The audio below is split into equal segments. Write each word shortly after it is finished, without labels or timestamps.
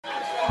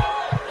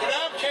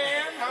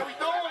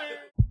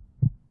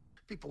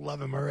People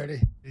love him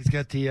already. He's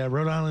got the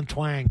Rhode Island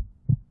twang.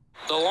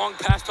 The long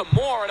pass to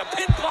Moore and a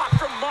pin block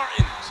from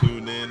Martin.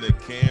 Tune in to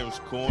Cam's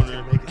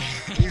Corner.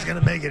 He's going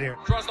to make it here.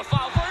 Draws the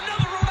foul for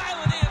another Rhode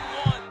Island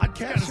and one.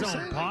 Podcast He's got his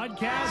own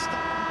podcast.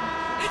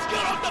 It's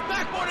good off the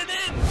backboard and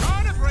in.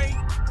 On a break.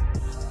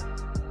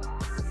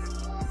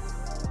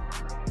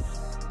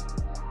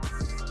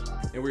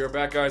 And we are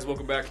back, guys.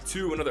 Welcome back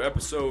to another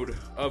episode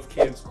of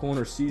Cam's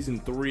Corner, Season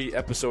 3,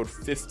 Episode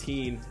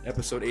 15,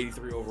 Episode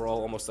 83 overall,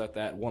 almost at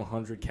that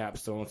 100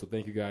 capstone. So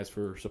thank you guys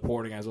for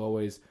supporting, as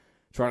always.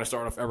 Trying to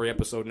start off every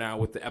episode now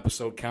with the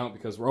episode count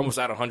because we're almost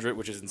at 100,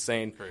 which is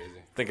insane. Crazy.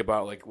 Think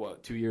about,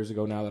 2 years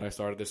ago now that I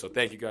started this. So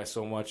thank you guys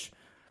so much.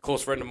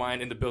 Close friend of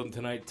mine in the building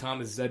tonight,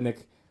 Thomas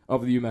Zednik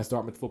of the UMass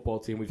Dartmouth football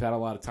team. We've had a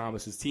lot of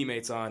Thomas's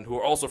teammates on who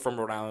are also from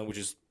Rhode Island, which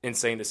is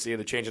insane to see.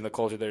 They're changing the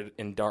culture there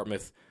in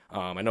Dartmouth.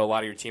 I know a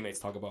lot of your teammates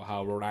talk about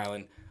how a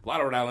lot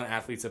of Rhode Island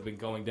athletes have been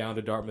going down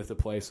to Dartmouth to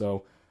play.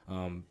 So,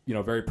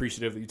 very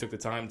appreciative that you took the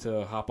time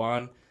to hop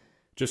on.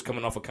 Just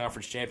coming off a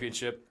conference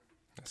championship,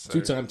 Yes,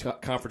 two-time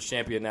conference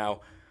champion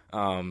now.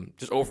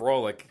 Just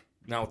overall,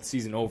 now with the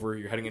season over,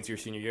 you're heading into your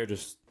senior year.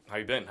 Just how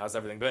you been? How's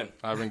everything been?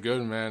 I've been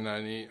good,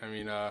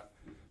 man.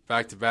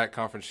 Back-to-back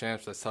conference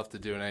champs, that's tough to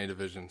do in any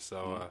division.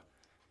 So,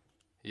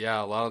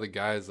 a lot of the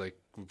guys, we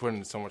put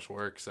in so much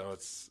work. So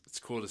it's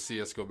cool to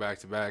see us go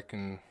back-to-back.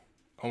 And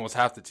almost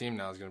half the team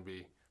now is going to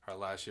be our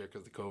last year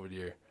because of the COVID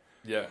year.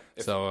 Yeah.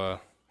 We're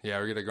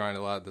going to grind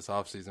a lot this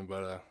offseason,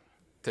 but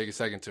take a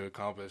second to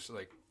accomplish,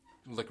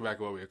 look back at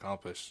what we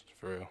accomplished,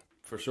 for real.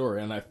 For sure.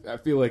 And I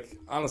feel like,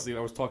 honestly, I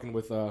was talking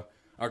with our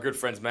good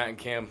friends Matt and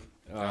Cam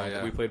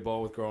that we played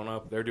ball with growing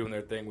up. They're doing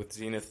their thing with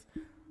Zenith,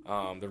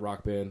 the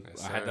rock band.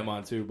 Yes, I had them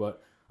on too,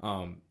 but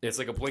it's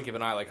like a blink of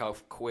an eye, how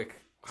quick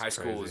high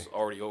school is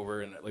already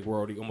over, and we're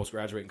already almost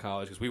graduating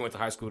college because we went to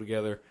high school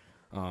together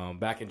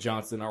back in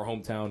Johnston, our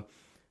hometown,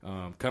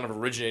 kind of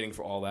originating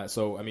for all that.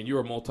 So, you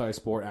were a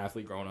multi-sport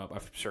athlete growing up. I'm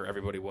sure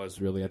everybody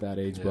was really at that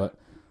age, but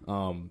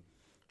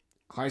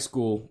high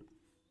school,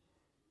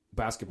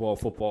 basketball,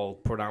 football,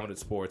 predominant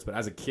sports. But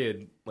as a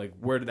kid,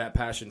 where did that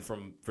passion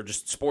for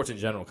just sports in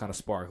general kind of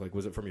spark?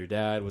 Was it from your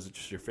dad? Was it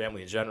just your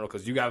family in general?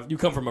 Because you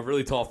come from a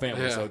really tall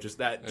family, so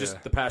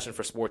the passion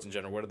for sports in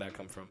general. Where did that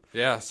come from?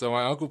 Yeah, so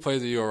my uncle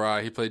plays at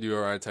URI. He played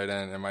URI tight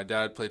end, and my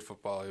dad played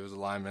football. He was a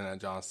lineman at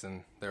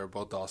Johnston. They were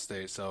both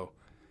All-State, so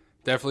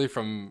definitely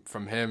from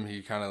him,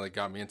 he kind of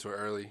got me into it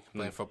early,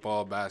 playing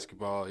football,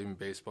 basketball, even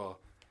baseball.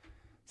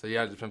 So,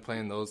 I've just been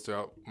playing those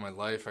throughout my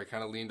life. I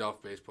kind of leaned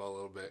off baseball a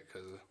little bit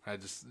because I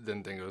just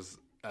didn't think it was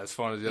as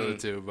fun as the other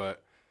two.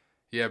 But,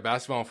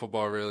 basketball and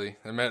football, really.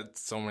 I met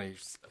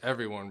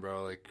everyone,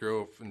 bro.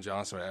 Grew up in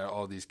Johnston with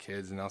all these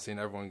kids, and now seeing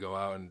everyone go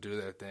out and do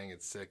their thing,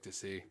 it's sick to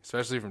see.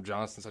 Especially from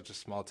Johnston, such a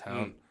small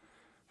town.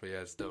 But,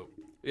 it's dope.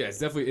 Yeah, it's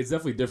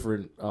definitely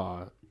different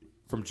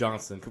from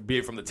Johnston, be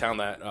it from the town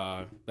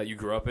that you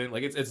grew up in.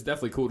 It's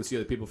definitely cool to see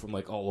the people from,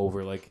 all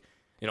over,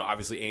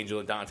 obviously Angel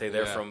and Dante,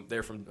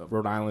 they're from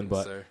Rhode Island,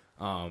 Yes,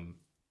 but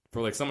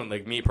for someone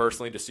like me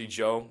personally to see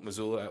Joe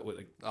Missoula with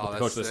the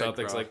coach of the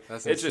Celtics,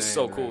 it's insane, just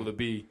so cool man. to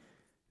be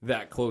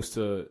that close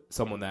to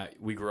someone that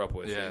we grew up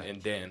with,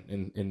 and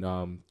Dan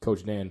and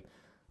Coach Dan.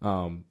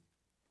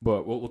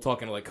 But we'll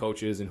talk into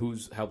coaches and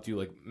who's helped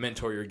you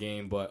mentor your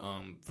game, but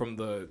from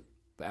the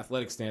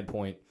athletic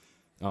standpoint,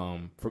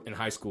 in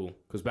high school,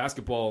 because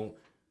basketball,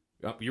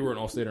 you were an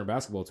all-stater in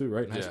basketball too,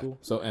 right, in high school?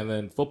 So, and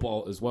then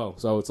football as well.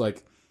 So it's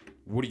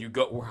where do you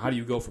go? How do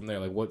you go from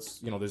there? What's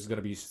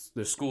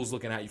there's schools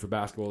looking at you for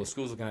basketball, there's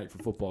schools looking at you for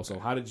football. So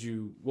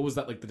what was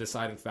that the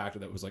deciding factor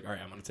that was all right,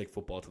 I'm going to take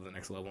football to the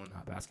next level and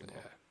not basketball?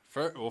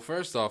 Yeah.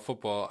 First off,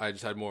 football, I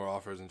just had more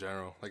offers in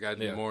general. I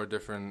had more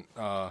different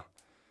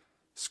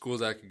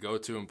schools I could go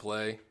to and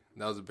play.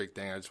 That was a big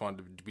thing. I just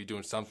wanted to be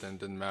doing something.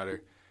 Didn't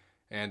matter.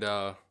 And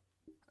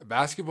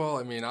basketball,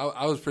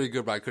 I was pretty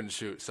good, but I couldn't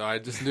shoot. So I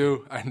just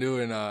knew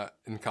in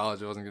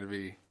college I wasn't going to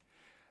be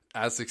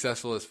as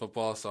successful as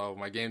football, so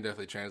my game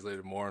definitely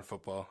translated more in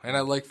football. And I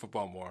like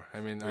football more.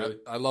 Really?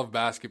 I love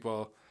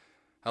basketball.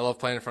 I love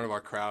playing in front of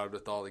our crowd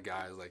with all the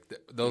guys.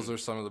 Those are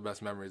some of the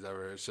best memories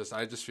ever. It's just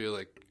I just feel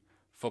like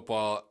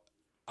football,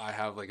 I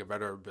have a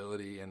better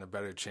ability and a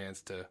better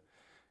chance to,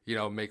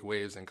 make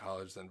waves in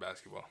college than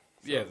basketball.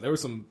 So. Yeah, there were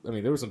some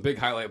big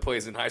highlight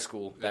plays in high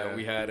school that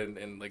we had,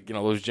 and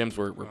those gyms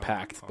were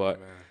packed. But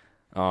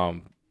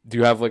do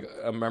you have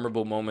a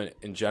memorable moment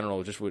in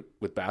general, just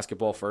with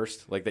basketball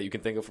first, that you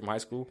can think of from high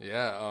school?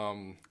 Yeah,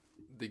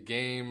 the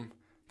game.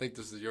 I think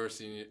this is your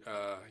senior.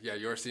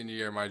 Your senior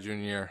year, my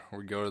junior year.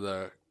 We go to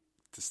the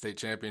state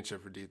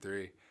championship for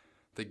D3.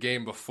 The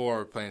game before,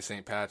 we're playing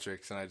St.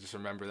 Patrick's, and I just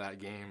remember that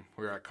game.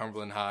 We were at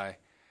Cumberland High.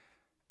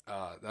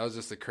 That was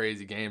just a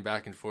crazy game,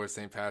 back and forth.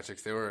 St.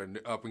 Patrick's, they were an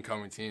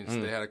up-and-coming team,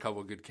 so they had a couple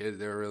of good kids.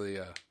 They were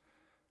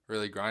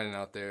really grinding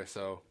out there.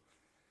 So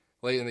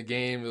late in the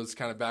game, it was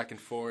kind of back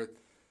and forth.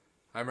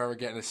 I remember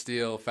getting a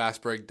steal,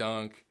 fast break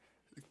dunk,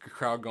 the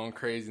crowd going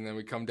crazy, and then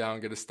we come down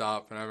and get a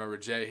stop. And I remember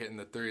Jay hitting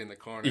the three in the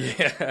corner.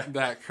 Yeah.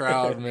 That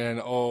crowd,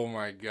 man, oh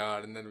my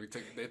God. And then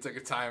they took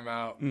a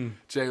timeout.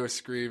 Jay was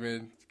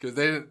screaming because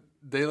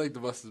they like to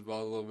bust his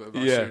ball a little bit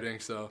about Yeah. shooting.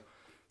 So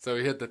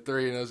we hit the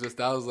three, and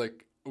that was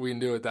like, we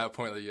knew at that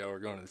point, like, yo, we're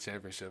going to the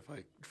championship.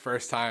 Like,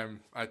 first time,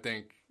 I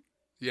think,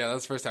 yeah,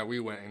 that's the first time we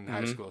went in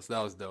high school, so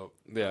that was dope.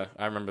 Yeah,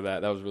 I remember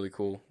that. That was really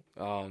cool.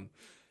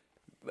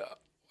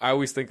 I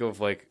always think of,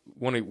 like,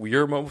 one of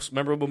your most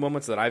memorable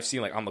moments that I've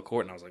seen, like, on the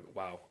court, and I was like,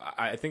 wow.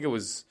 I think it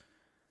was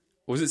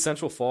it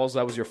Central Falls?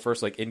 That was your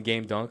first, like,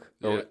 in-game dunk?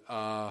 Yeah,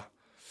 I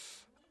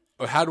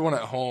had one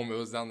at home. It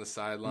was down the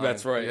sideline.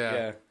 That's right,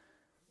 yeah.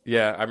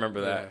 Yeah, I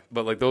remember that. Yeah.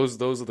 But, like,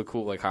 those are the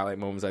cool, like, highlight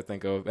moments I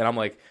think of. And I'm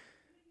like,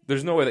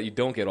 there's no way that you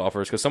don't get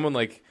offers, because someone,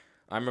 like,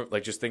 I remember,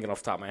 like, just thinking off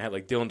the top of my head,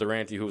 like, Dylan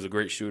Durante, who was a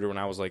great shooter when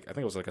I was, like, I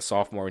think it was, like, a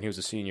sophomore when he was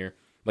a senior,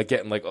 like,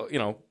 getting, like, you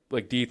know,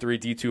 like, D3,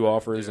 D2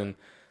 offers. Yeah.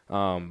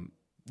 And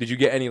did you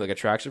get any, like,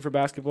 attraction for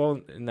basketball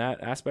in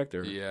that aspect?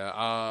 Or?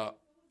 Yeah.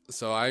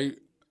 So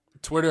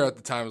Twitter at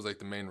the time was, like,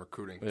 the main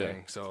recruiting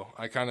thing. So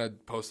I kind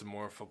of posted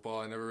more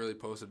football. I never really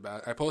posted I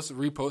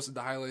reposted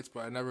the highlights,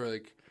 but I never,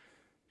 like,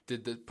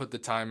 put the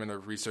time into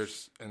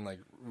research and, like,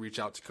 reach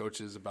out to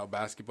coaches about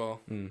basketball,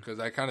 because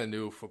I kind of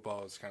knew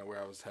football was kind of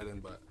where I was heading.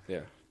 But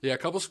yeah, a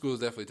couple schools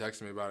definitely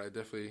texted me about it. I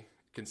definitely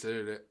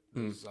considered it. It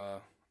was,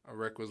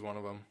 Rick was one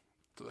of them.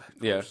 The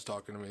coach was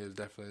talking to me.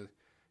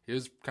 He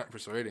was kind of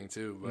persuading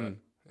too, but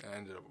I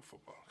ended up with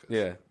football.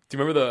 Yeah. Do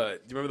you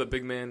remember the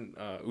big man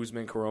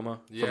Usman Karoma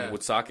from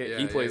Woonsocket? Yeah,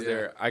 he plays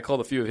there. I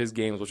called a few of his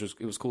games,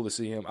 it was cool to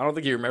see him. I don't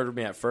think he remembered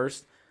me at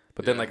first,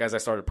 but then like as I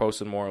started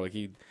posting more, like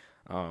he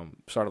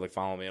started like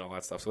following me and all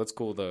that stuff. So it's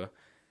cool to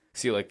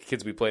see like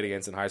kids we played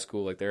against in high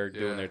school, like they're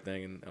doing their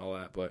thing and all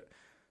that. But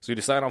so you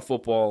decide on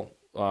football.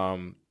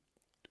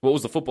 What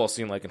was the football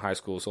scene like in high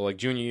school? So like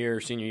junior year,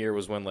 senior year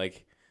was when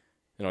like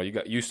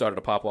you started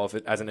to pop off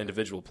as an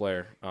individual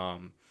player.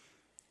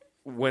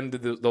 When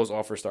did those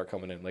offers start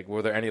coming in? Like,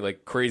 were there any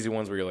like crazy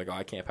ones where you're like, oh,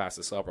 I can't pass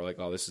this up, or like,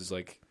 oh, this is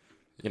like,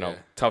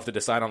 tough to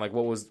decide on? Like,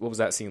 what was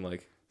that scene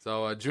like?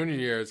 So junior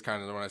year is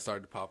kind of when I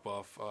started to pop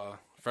off.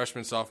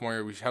 Freshman, sophomore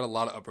year, we had a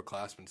lot of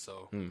upperclassmen,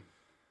 so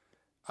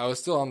I was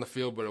still on the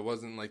field, but it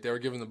wasn't like they were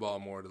giving the ball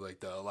more to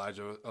like the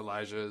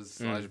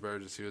Elijah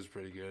Burgess. He was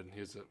pretty good. He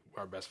was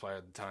our best player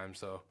at the time.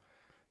 So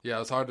yeah, it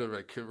was hard to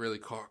like really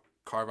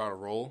carve out a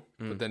role.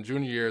 But then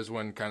junior year is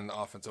when kind of the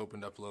offense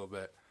opened up a little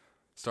bit.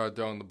 Started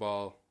throwing the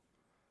ball.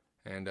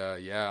 And,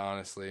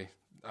 honestly,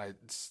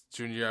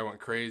 junior year I went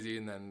crazy,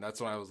 and then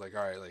that's when I was like,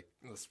 all right, like,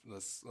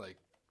 let's like,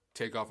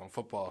 take off on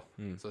football.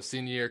 So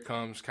senior year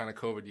comes, kind of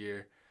COVID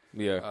year.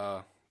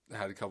 Yeah. I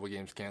had a couple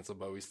games canceled,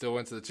 but we still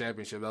went to the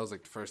championship. That was,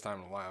 like, the first time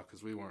in a while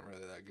because we weren't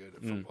really that good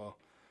at football.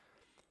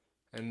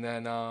 And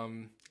then,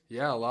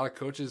 a lot of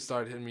coaches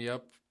started hitting me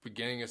up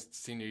beginning of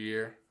senior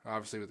year.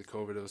 Obviously, with the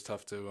COVID, it was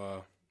tough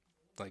to,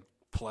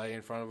 play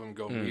in front of them,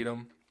 go meet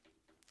them.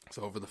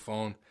 So over the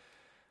phone.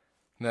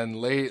 And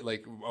then late,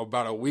 like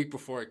about a week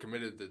before I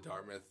committed to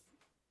Dartmouth,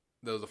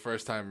 that was the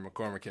first time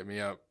McCormick hit me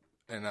up,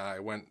 and I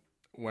went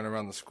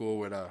around the school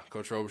with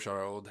Coach Robichaud,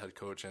 our old head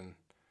coach, and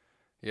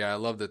I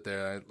loved it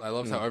there. I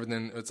loved how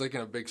everything, it's like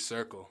in a big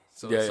circle,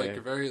 so it's like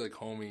a very like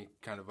homey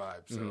kind of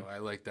vibe. So I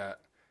like that,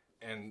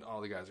 and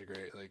all the guys are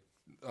great. Like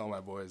all my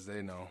boys,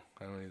 they know.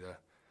 I don't need to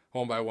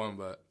one by one,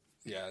 but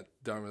yeah,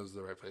 Dartmouth was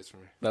the right place for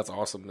me. That's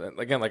awesome.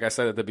 Again, like I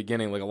said at the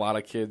beginning, like a lot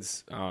of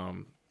kids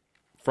from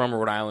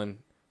Rhode Island.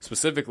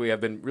 Specifically,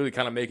 I've been really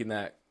kind of making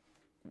that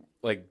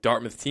like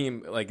Dartmouth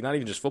team, like not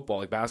even just football,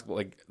 like basketball,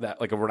 like that,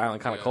 like a Rhode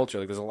Island kind of culture.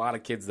 Like there's a lot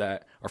of kids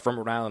that are from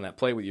Rhode Island that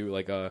play with you.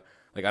 Like I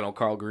know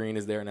Carl Green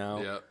is there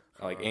now. Yeah.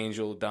 Like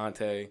Angel,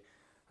 Dante.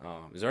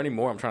 Is there any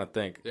more? I'm trying to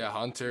think. Yeah,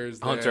 Hunter,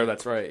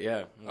 that's right.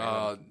 Yeah.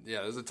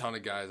 There's a ton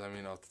of guys. I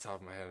mean, off the top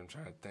of my head, I'm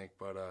trying to think,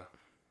 but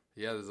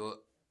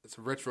it's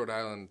a rich Rhode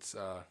Island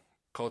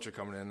culture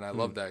coming in, and I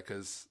love that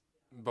because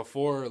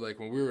before,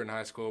 like when we were in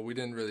high school, we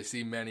didn't really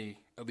see many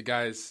of the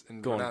guys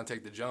go out and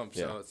take the jump.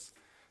 So it's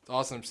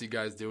awesome to see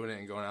guys doing it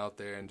and going out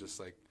there and just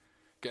like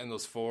getting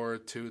those 4,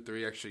 2,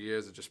 3 extra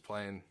years of just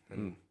playing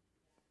and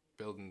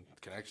building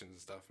connections and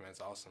stuff. Man,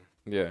 it's awesome.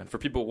 Yeah, and for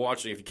people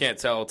watching, if you can't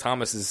tell,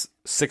 Thomas is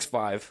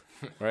 6'5",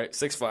 right?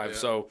 6'5". Yeah.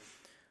 So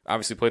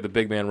obviously played the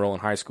big man role in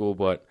high school,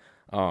 but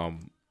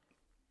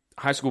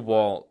high school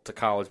ball to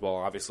college ball,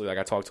 obviously, like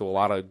I talk to a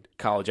lot of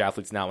college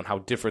athletes now and how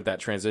different that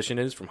transition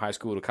is from high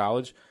school to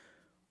college.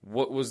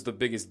 What was the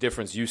biggest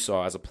difference you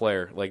saw as a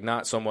player? Like,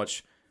 not so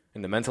much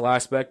in the mental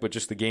aspect, but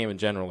just the game in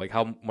general. Like,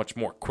 how much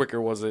more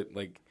quicker was it?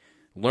 Like,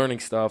 learning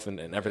stuff and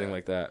everything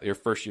like that, your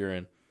first year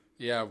in?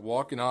 Yeah,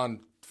 walking on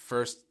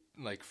first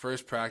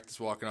practice,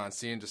 walking on,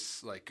 seeing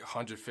just, like,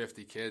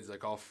 150 kids,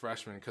 like, all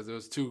freshmen, because it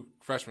was 2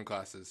 freshman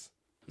classes.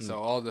 So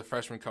all the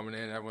freshmen coming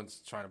in,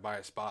 everyone's trying to buy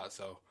a spot.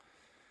 So,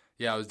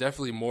 yeah, it was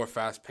definitely more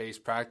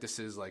fast-paced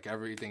practices. Like,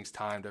 everything's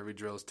timed, every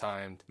drill's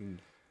timed.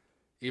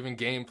 Even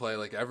gameplay,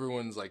 like,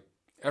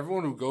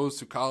 everyone who goes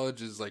to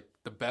college is like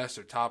the best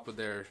or top of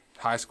their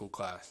high school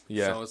class.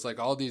 Yeah. So it's like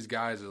all these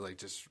guys are like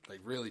just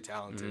like really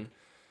talented.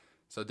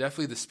 So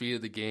definitely the speed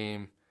of the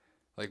game.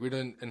 Like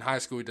in high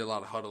school we did a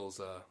lot of huddles.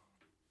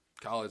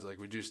 College, like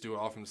we just do it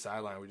all from the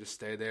sideline. We just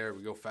stay there.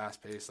 We go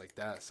fast paced like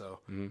that. So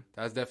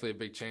that's definitely a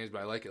big change,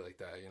 but I like it like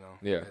that.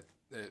 Yeah.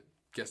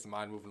 gets the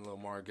mind moving a little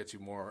more, gets you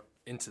more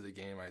into the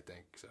game, I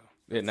think. So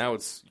Yeah, now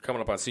it's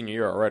coming up on senior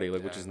year already,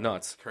 which is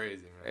nuts.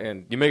 Crazy, man.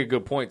 And you make a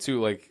good point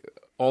too. Like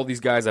all these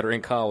guys that are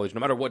in college, no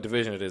matter what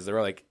division it is,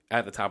 they're like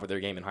at the top of their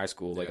game in high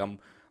school.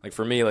 Like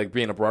for me, like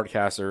being a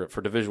broadcaster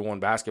for Division I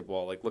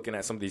basketball, like looking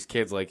at some of these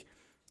kids, like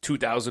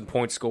 2,000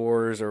 point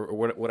scorers or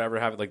whatever,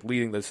 have like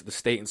leading the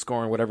state in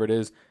scoring, whatever it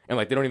is, and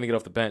like they don't even get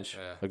off the bench.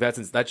 Yeah.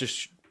 Like that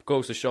just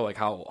goes to show like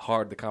how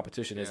hard the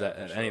competition is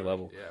at any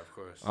level. Yeah, of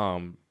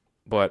course.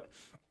 But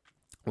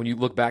when you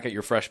look back at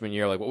your freshman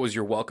year, like what was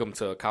your welcome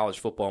to college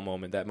football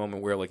moment? That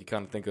moment where like you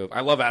kind of think of. I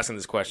love asking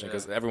this question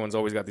because everyone's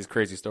always got these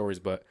crazy stories,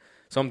 but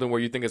something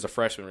where you think as a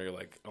freshman where you're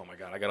like, oh my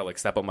god, I gotta like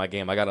step up my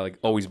game. I gotta like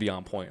always be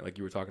on point, like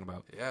you were talking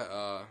about.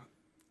 Yeah.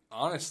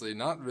 Honestly,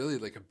 not really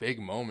like a big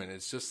moment.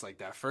 It's just like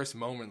that first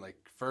moment, like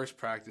first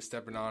practice,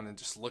 stepping on and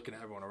just looking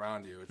at everyone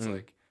around you. It's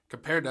like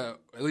compared to,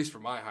 at least for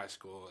my high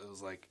school, it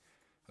was like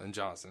in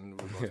Johnson,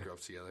 we both grew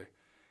up together.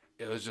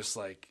 It was just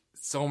like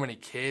so many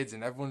kids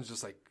and everyone's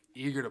just like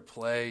eager to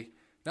play.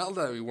 Not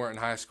that we weren't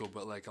in high school,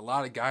 but like a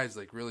lot of guys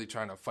like really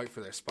trying to fight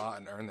for their spot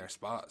and earn their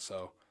spot.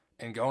 So,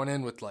 and going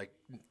in with like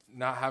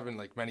not having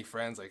like many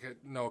friends, like I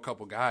know a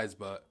couple guys,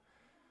 but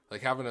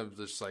like having to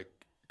just like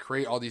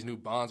create all these new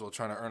bonds while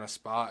trying to earn a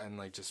spot and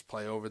like just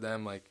play over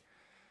them, like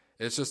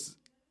it was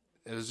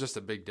just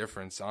a big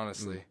difference,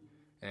 honestly.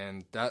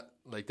 And that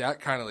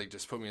kind of like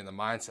just put me in the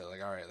mindset,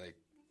 like, all right, like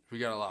we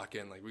gotta lock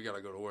in, like we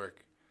gotta go to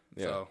work.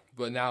 Yeah. So,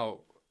 but now,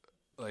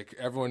 like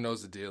everyone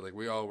knows the deal, like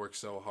we all work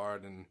so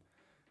hard, and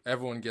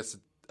everyone gets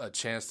a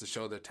chance to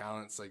show their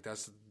talents. Like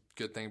that's the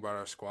good thing about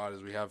our squad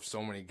is we have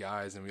so many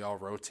guys, and we all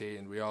rotate,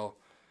 and we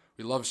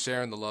love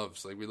sharing the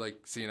loves. Like we like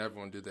seeing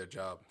everyone do their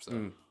job.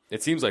 So.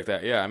 It seems like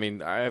that, yeah. I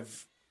mean, I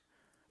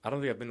don't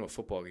think I've been to a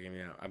football game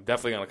yet. I'm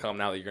definitely going to come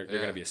now that you're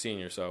going to be a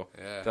senior, so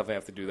definitely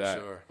have to do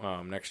that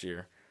next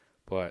year.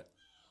 But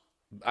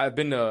I've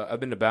been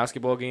to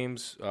basketball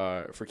games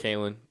for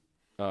Kaylin.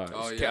 I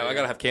got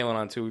to have Kaylin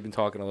on too. We've been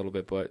talking a little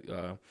bit, but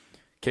Kaylin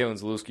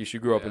Zalewski, she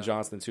grew up in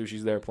Johnston too.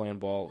 She's there playing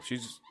ball.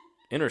 She's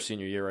in her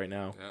senior year right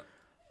now.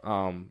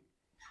 Yeah.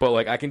 But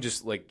like I can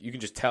just like you can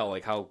just tell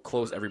like how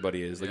close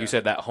everybody is. Like you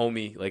said, that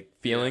homie like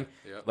feeling,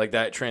 like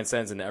that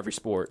transcends into every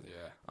sport.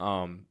 Yeah.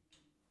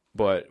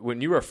 But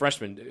when you were a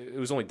freshman, it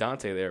was only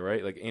Dante there,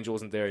 right? Like Angel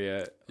wasn't there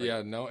yet. Like,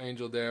 yeah, no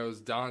Angel there. It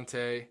was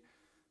Dante. A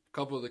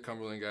couple of the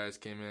Cumberland guys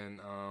came in.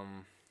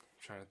 I'm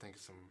trying to think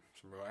of some.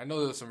 I know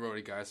there was some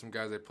roadie guys. Some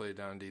guys I played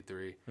down in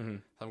D3. Mm-hmm.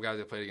 Some guys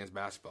I played against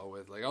basketball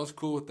with. Like I was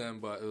cool with them,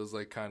 but it was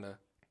like kind of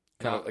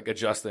like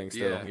adjusting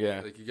still.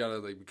 Yeah. Like you gotta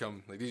like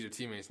become like these are your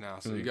teammates now,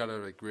 so you gotta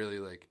like really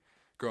like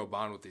grow a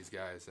bond with these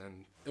guys,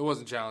 and it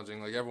wasn't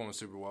challenging. Like everyone was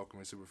super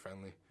welcoming, super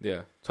friendly.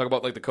 Yeah. Talk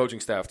about like the coaching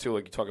staff too.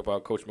 Like you talk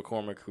about Coach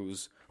McCormick,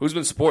 who's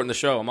been supporting the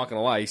show. I'm not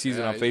gonna lie, he sees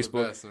it on Facebook.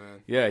 The best,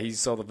 man. Yeah, he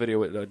saw the video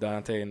with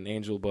Dante and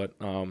Angel, but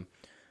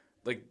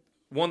like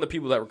one of the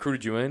people that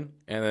recruited you in,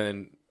 and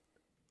then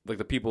like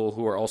the people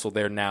who are also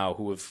there now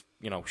who have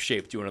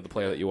shaped you into the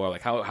player that you are.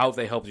 Like how have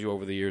they helped you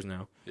over the years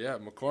now? Yeah,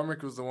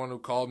 McCormick was the one who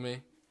called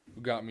me,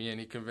 who got me in.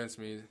 He convinced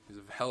me. He's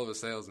a hell of a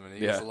salesman. He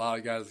gets a lot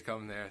of guys to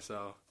come there,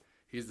 so.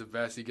 He's the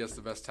best. He gets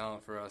the best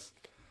talent for us.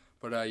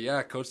 But,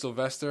 Coach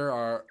Sylvester,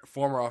 our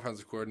former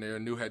offensive coordinator,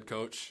 new head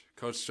coach,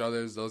 Coach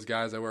Struthers, those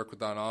guys I work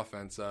with on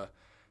offense,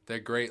 they're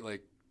great.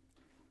 Like,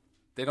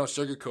 they don't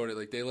sugarcoat it.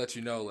 Like, they let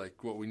you know,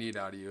 like, what we need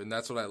out of you. And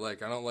that's what I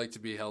like. I don't like to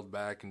be held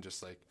back and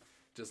just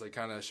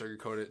kind of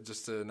sugarcoat it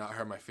just to not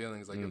hurt my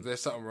feelings. Like, if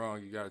there's something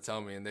wrong, you got to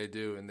tell me. And they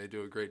do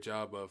a great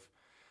job of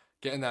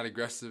getting that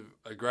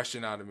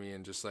aggression out of me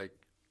and just, like,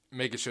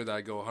 making sure that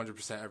I go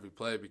 100% every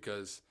play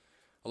because –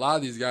 a lot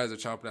of these guys are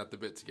chomping at the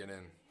bit to get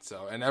in.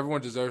 So, and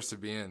everyone deserves to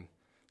be in.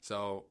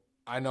 So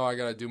I know I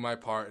got to do my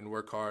part and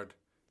work hard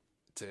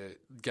to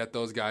get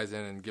those guys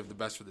in and give the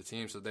best for the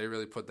team. So they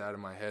really put that in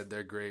my head.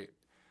 They're great.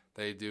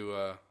 They do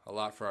a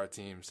lot for our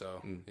team.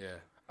 So, yeah.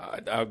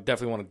 I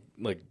definitely want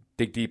to like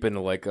dig deep into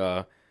like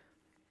your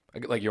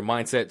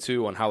mindset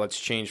too on how that's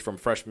changed from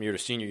freshman year to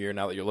senior year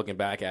now that you're looking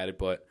back at it.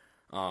 But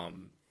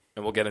and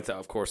we'll get into,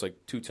 of course,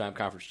 like 2-time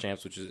conference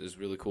champs, which is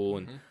really cool.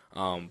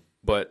 And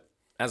but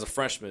as a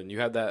freshman, you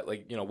had that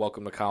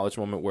welcome to college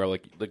moment where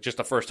like just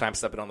the first time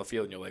stepping on the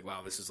field and you're like,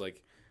 wow, this is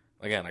like,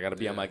 again, I got to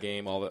be on my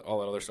game, all that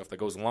other stuff that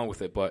goes along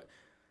with it. But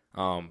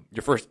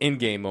your first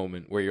in-game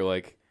moment where you're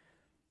like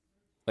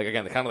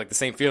again, kind of like the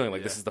same feeling,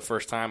 like this is the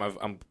first time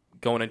I'm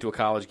going into a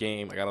college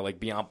game. I got to like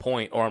be on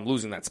point or I'm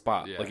losing that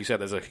spot. Yeah. Like you said,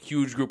 there's a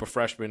huge group of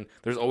freshmen.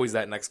 There's always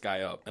that next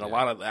guy up. And a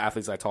lot of the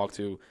athletes I talk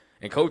to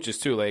and coaches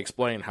too, they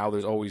explain how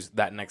there's always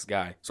that next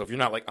guy. So if you're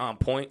not like on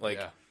point, like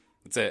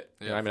that's it.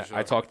 Yeah, I mean, sure.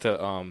 I talked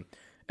to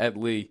Ed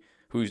Lee,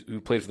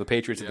 who played for the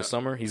Patriots in the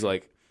summer. He's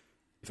like,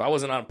 if I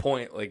wasn't on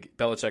point, like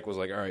Belichick was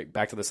like, all right,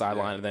 back to the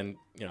sideline. And then,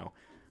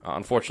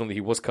 unfortunately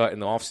he was cut in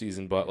the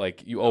offseason, but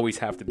like you always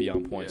have to be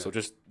on point. So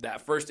just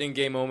that first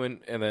in-game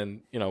moment and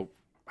then,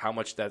 how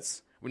much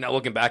we're not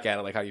looking back at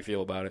it, like how you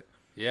feel about it.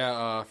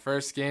 Yeah,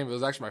 first game, it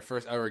was actually my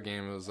first ever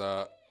game. It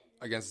was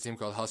against a team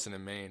called Husson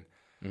in Maine.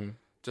 Mm-hmm.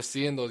 Just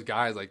seeing those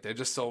guys, like they're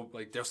just so,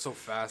 like they're so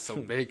fast, so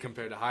big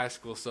compared to high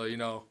school. So,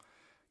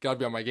 got to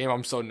be on my game.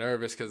 I'm so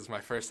nervous because it's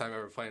my first time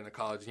ever playing a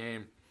college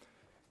game.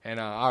 And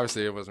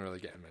obviously it wasn't really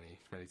getting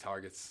many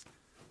targets.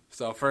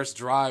 So first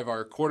drive,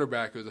 our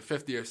quarterback, who was a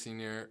fifth-year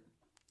senior,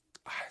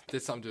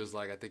 did something to his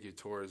leg. I think he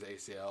tore his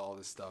ACL, all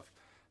this stuff.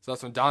 So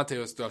that's when Dante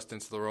was thrust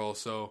into the role.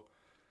 So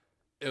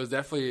it was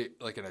definitely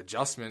like an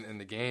adjustment in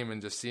the game,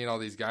 and just seeing all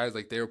these guys,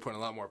 like they were putting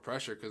a lot more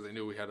pressure because they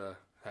knew we had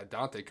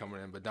Dante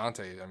coming in. But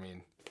Dante, I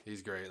mean,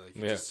 he's great. Like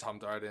he just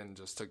humped right in, and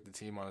just took the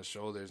team on his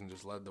shoulders and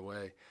just led the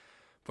way.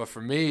 But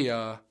for me,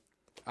 I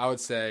would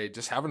say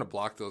just having to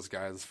block those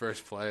guys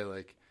first play,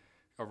 like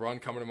a run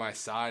coming to my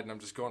side, and I'm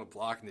just going to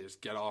block, and they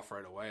just get off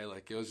right away.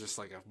 Like it was just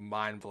like a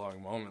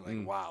mind-blowing moment.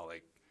 Like wow,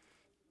 like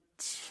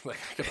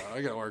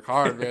I gotta work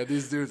hard, man.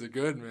 These dudes are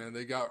good, man.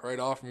 They got right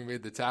off me,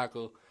 made the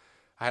tackle.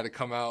 I had to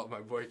come out. My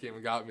boy came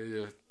and got me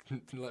to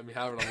let me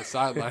have it on the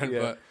sideline.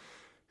 But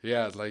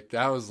yeah, like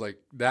that was like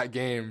that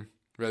game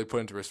really put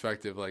into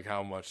perspective like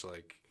how much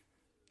like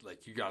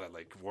you gotta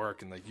like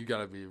work and like you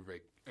gotta be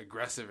like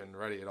aggressive and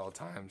ready at all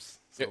times.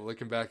 So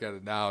looking back at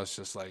it now, it's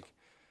just like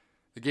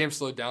the game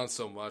slowed down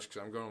so much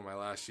because I'm going to my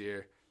last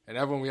year, and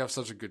everyone, we have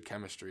such a good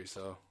chemistry.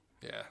 So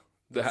yeah.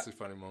 That's a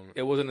funny moment.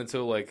 It wasn't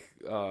until like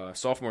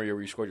sophomore year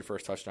where you scored your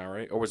first touchdown,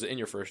 right? Or was it in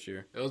your first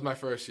year? It was my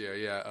first year,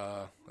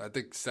 yeah. I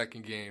think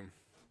second game,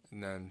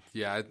 and then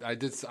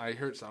I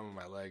hurt something in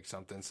my leg,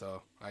 something,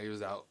 so I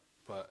was out.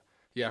 But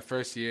yeah,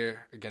 first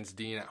year against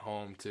Dean at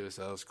home too,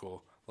 so that was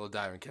cool. A little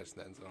dive and catch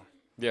then, so.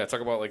 Yeah,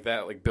 talk about like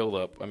that, like build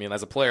up. I mean,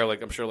 as a player,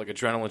 like I'm sure like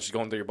adrenaline's just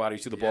going through your body.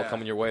 You see the ball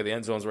coming your way, the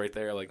end zone's right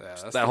there. Like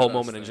that whole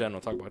moment in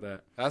general. Talk about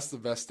that. That's the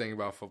best thing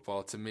about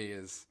football to me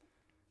is,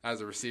 as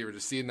a receiver,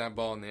 just seeing that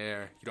ball in the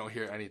air, you don't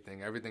hear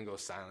anything. Everything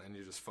goes silent, and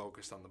you're just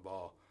focused on the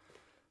ball.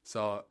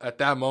 So at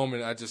that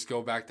moment, I just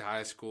go back to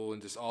high school and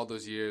just all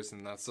those years,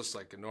 and that's just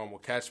like a normal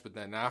catch. But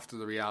then after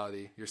the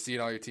reality, you're seeing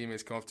all your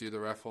teammates come up to you, the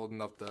ref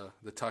holding up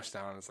the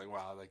touchdown. It's like,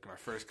 wow, like my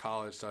first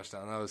college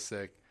touchdown. That was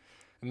sick.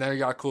 And then we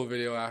got a cool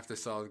video after,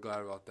 so I was glad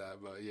about that.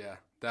 But, yeah,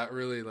 that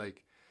really,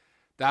 like,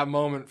 that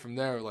moment from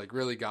there, like,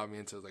 really got me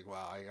into, like,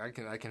 wow, I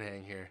can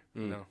hang here,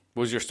 you know.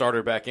 Was your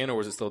starter back in, or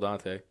was it still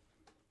Dante?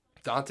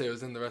 Dante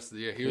was in the rest of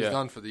the year. He was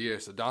done for the year.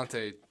 So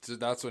Dante,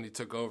 that's when he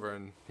took over,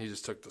 and he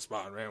just took the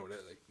spot and ran with it.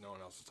 Like, no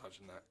one else was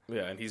touching that.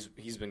 Yeah, and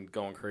he's been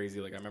going crazy.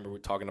 Like, I remember we were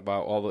talking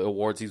about all the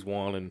awards he's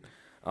won and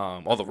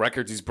all the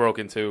records he's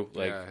broken, too.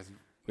 Like,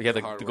 we had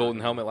the golden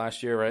helmet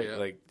last year, right? Yeah.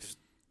 Like, just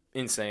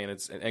insane.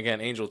 It's,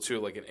 again, Angel, too,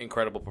 like an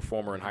incredible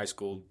performer in high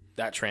school.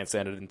 That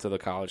transcended into the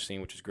college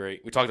scene, which is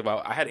great. We talked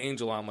about – I had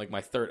Angel on, like,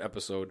 my third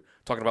episode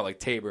talking about, like,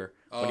 Tabor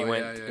when he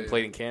went and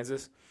played in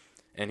Kansas.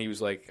 And he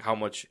was like, how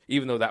much,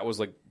 even though that was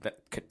like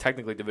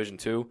technically Division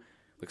II,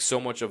 like so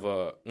much of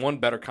a one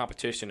better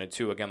competition, and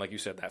two, again, like you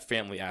said, that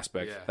family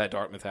aspect that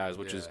Dartmouth has,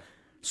 which is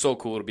so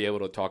cool to be able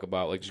to talk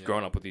about, like just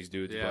growing up with these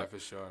dudes. Yeah, for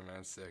sure,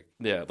 man, sick.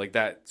 Yeah, like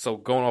that. So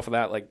going off of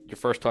that, like your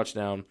first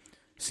touchdown,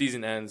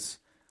 season ends,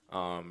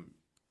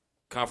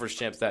 conference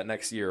champs that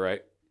next year,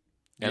 right?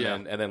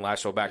 And then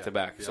last show back to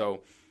back.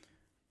 So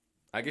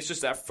I guess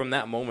just that from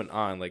that moment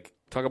on, like.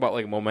 Talk about,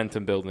 like,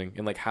 momentum building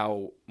and, like,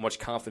 how much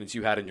confidence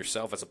you had in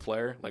yourself as a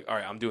player. Like, all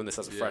right, I'm doing this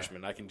as a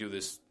freshman. I can do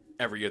this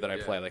every year that I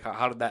play. Like,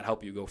 how did that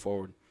help you go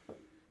forward?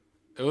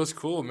 It was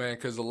cool, man,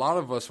 because a lot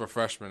of us were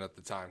freshmen at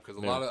the time because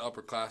a lot of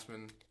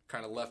upperclassmen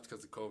kind of left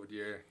because of COVID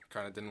year,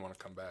 kind of didn't want to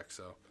come back.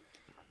 So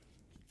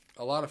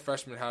a lot of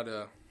freshmen had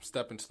to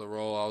step into the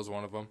role. I was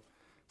one of them.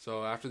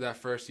 So after that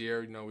first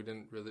year, you know, we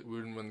didn't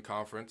win the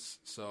conference.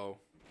 So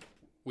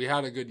we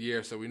had a good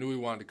year, so we knew we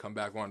wanted to come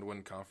back, wanted to win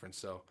the conference.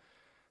 So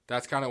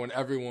that's kind of when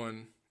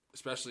everyone,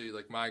 especially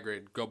like my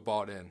grade,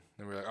 bought in.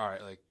 And we're like, all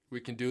right, like we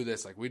can do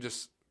this. Like we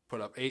just put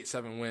up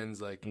 8-7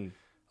 wins. Like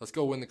let's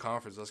go win the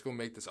conference. Let's go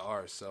make this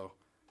ours. So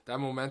that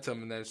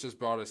momentum, and then it's just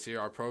brought us here.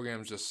 Our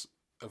program's just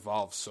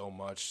evolved so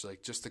much.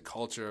 Like just the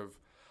culture of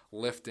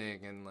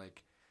lifting and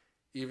like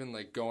even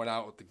like going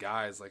out with the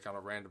guys like on a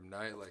random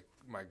night. Like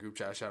my group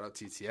chat, shout out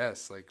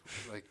TTS. Like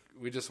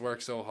we just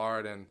work so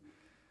hard, and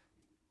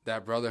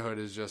that brotherhood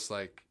is just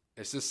like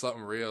it's just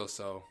something real.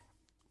 So.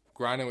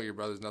 Grinding with your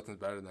brothers, nothing's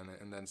better than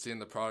it. And then seeing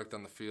the product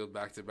on the field,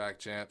 back-to-back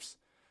champs,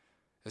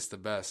 it's the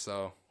best.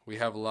 So we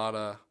have a lot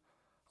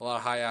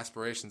of high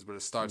aspirations, but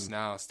it starts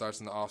now. It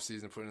starts in the off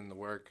season, putting in the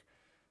work,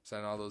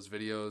 sending all those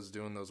videos,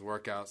 doing those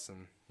workouts,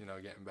 and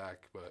getting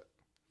back. But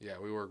yeah,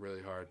 we work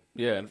really hard.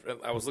 Yeah, and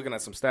I was looking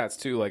at some stats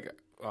too. Like it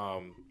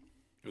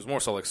was more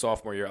so like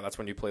sophomore year. That's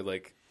when you played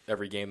like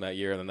every game that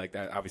year, and then like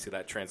that obviously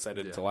that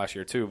transcended into last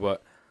year too.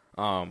 But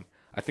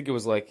I think it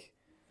was like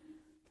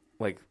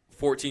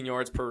 14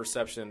 yards per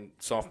reception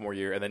sophomore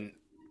year, and then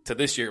to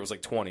this year it was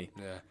like 20.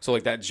 Yeah. So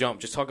like that jump,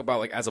 just talk about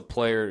like as a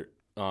player,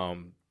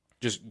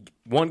 just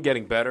one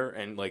getting better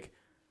and like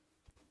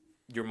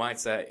your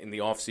mindset in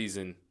the off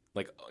season,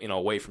 like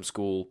away from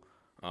school,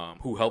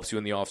 who helps you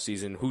in the off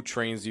season, who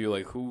trains you,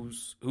 like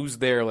who's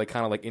there, like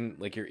kind of like in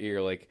like your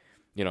ear, like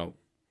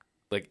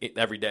like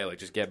every day, like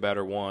just get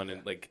better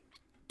and like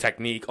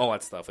technique, all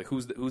that stuff. Like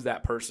who's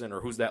that person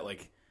or who's that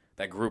like.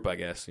 That group, I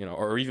guess,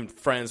 or even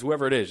friends,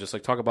 whoever it is, just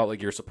like talk about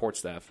like your support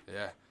staff.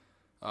 Yeah,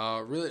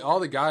 Really, all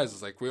the guys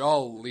is like we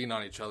all lean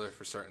on each other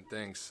for certain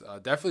things.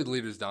 Definitely the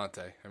leader is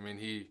Dante. I mean,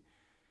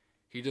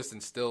 he just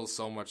instills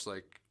so much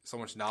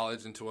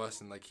knowledge into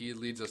us, and like he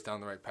leads us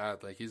down the right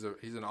path. Like he's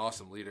an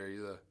awesome leader.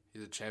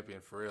 He's a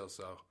champion for real.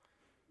 So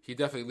he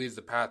definitely leads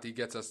the path. He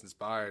gets us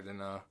inspired,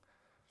 and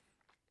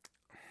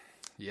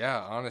yeah,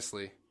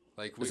 honestly.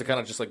 Like is it kind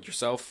of just like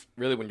yourself,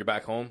 really, when you're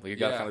back home? Like you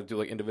got to kind of do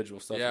like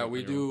individual stuff. Yeah,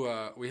 we do.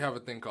 We have a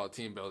thing called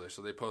Team Builder,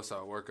 so they post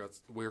out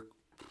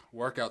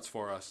workouts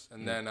for us,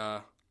 and then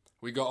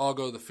we all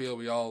go to the field.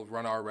 We all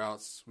run our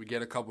routes. We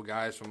get a couple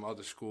guys from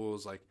other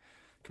schools, like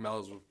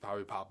Camellas will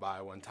probably pop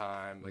by one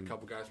time. Like a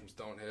couple guys from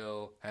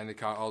Stonehill,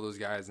 Endicott, all those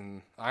guys,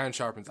 and iron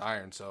sharpens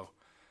iron. So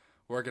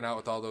working out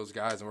with all those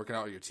guys and working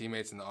out with your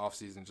teammates in the off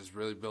season just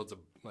really builds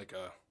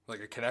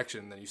a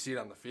connection. Then you see it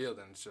on the field,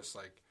 and it's just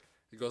like.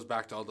 It goes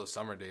back to all those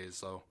summer days.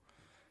 So,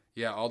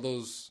 yeah, all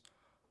those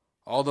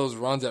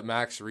runs at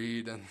Max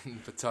Reed and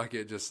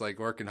Pawtucket, just like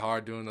working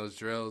hard, doing those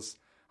drills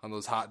on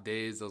those hot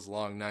days, those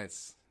long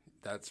nights.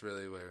 That's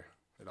really where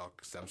it all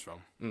stems from.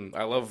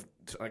 I love,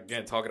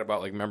 again, talking about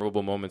like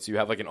memorable moments. You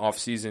have like an off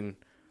season,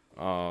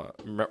 or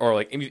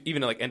like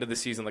even like end of the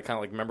season, like kind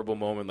of like memorable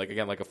moment. Like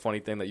again, like a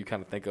funny thing that you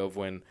kind of think of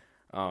when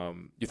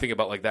you think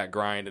about like that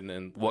grind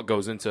and what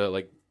goes into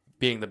like.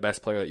 Being the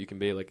best player that you can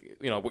be, like,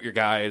 you know, with your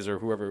guys or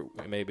whoever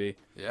it may be.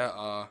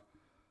 Yeah,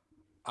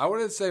 I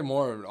wouldn't say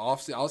more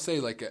off. I'll say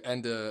like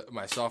end of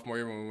my sophomore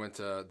year when we went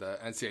to the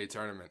NCAA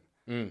tournament.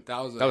 That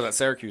was at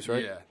Syracuse,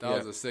 right? Yeah, that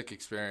was a sick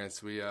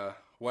experience. We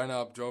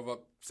drove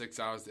up 6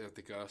 hours to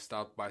Ithaca,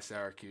 stopped by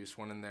Syracuse,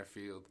 went in their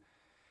field,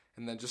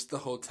 and then just the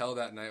hotel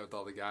that night with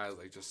all the guys,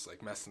 like just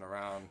like messing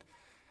around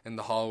in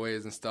the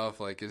hallways and stuff.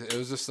 Like it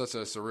was just such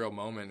a surreal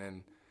moment,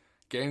 and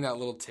getting that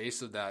little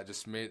taste of that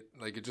just made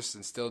like it just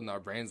instilled in our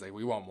brains like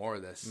we want more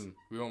of this.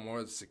 We want more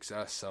of the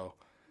success. So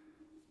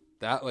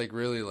that like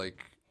really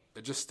like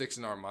it just sticks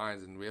in our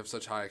minds, and we have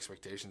such high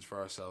expectations for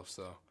ourselves.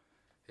 So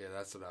yeah,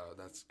 that's kind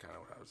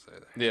of what I would say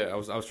there. Yeah,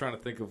 I was trying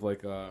to think of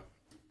like you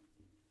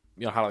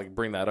know how to like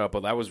bring that up,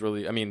 but that was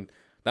really, I mean,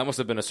 that must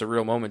have been a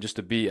surreal moment just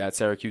to be at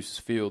Syracuse's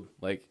field,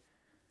 like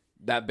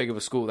that big of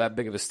a school, that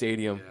big of a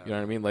stadium. Yeah. You know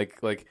what I mean?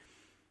 Like.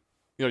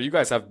 You know, you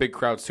guys have big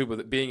crowds too,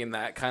 but being in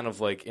that kind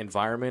of like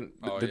environment,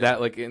 did that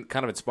like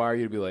kind of inspire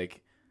you to be like,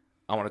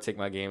 I want to take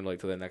my game like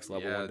to the next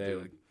level one day?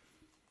 Like,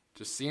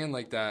 just seeing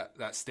like that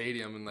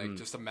stadium and like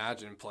just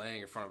imagine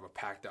playing in front of a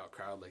packed out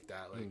crowd like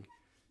that, like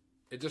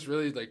it just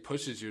really like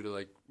pushes you to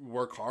like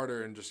work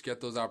harder and just get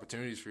those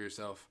opportunities for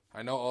yourself.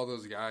 I know all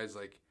those guys,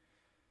 like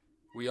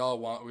we all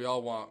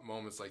want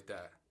moments like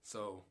that.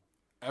 So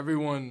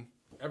everyone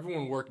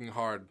working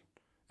hard,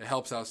 it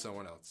helps out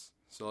someone else.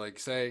 So like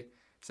say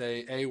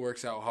A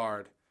works out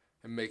hard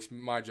and makes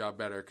my job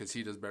better because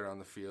he does better on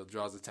the field,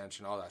 draws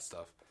attention, all that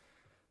stuff.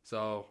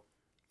 So,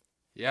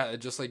 yeah, it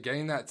just like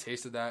getting that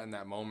taste of that in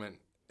that moment,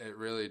 it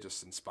really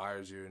just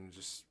inspires you and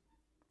just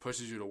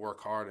pushes you to work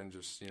hard and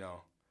just, you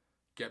know,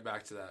 get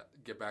back to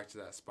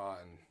that spot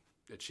and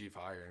achieve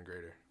higher and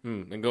greater.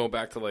 And going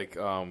back to like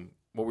what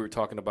we were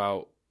talking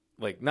about,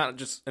 like not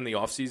just in the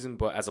off season,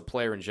 but as a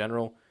player in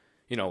general,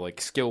 you know, like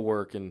skill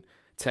work and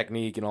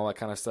technique and all that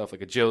kind of stuff,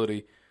 like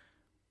agility.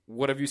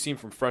 What have you seen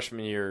from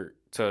freshman year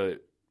to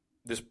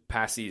this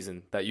past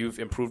season that you've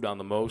improved on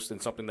the most,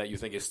 and something that you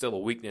think is still a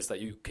weakness that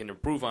you can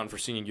improve on for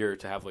senior year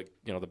to have like,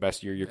 you know, the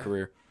best year of your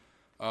career?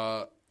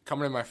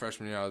 Coming in my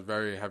freshman year, I was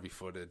very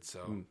heavy-footed.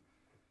 So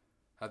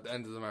at the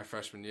end of my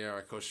freshman year,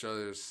 my coach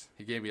Struthers,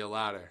 he gave me a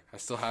ladder. I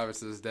still have it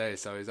to this day.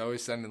 So he's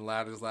always sending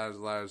ladders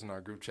in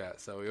our group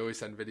chat. So we always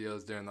send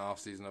videos during the off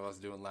season of us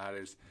doing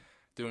ladders,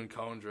 doing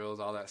cone drills,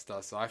 all that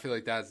stuff. So I feel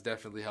like that's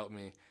definitely helped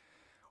me.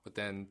 But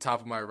then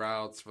top of my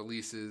routes,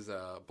 releases,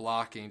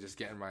 blocking, just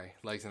getting my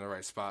legs in the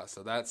right spot.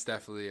 So that's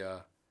definitely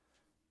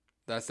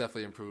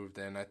improved.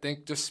 And I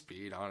think just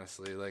speed,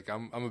 honestly. Like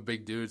I'm a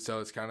big dude,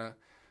 so it's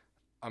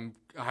I'm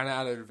kind of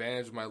at an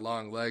advantage with my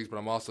long legs, but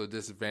I'm also a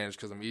disadvantage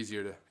because I'm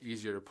easier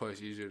to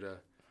push, easier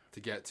to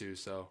get to.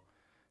 So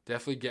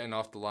definitely getting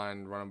off the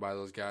line, running by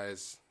those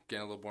guys,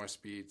 getting a little more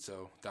speed,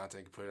 so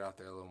Dante can put it out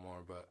there a little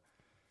more. But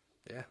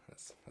yeah,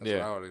 that's what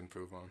I would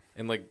improve on.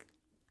 And like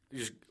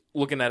just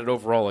looking at it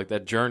overall, like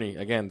that journey,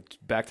 again,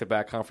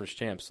 back-to-back conference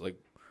champs, like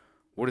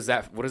what does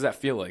that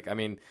feel like? I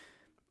mean,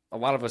 a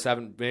lot of us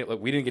haven't been, like,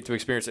 we didn't get to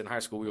experience it in high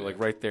school. We were like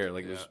right there,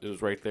 like it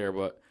was right there.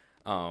 But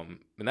and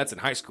that's in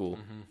high school.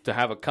 To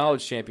have a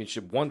college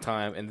championship one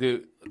time and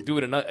do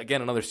it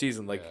another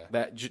season, like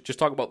that. Just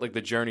talk about like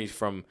the journey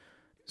from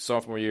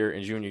sophomore year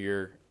and junior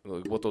year,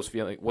 like, what those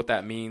feel like, what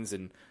that means,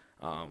 and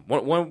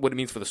one, what it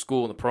means for the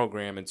school and the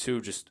program, and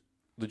two, just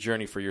the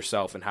journey for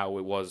yourself and how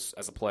it was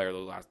as a player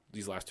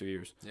these last 2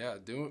 years. Yeah,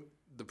 doing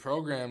the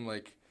program,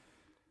 like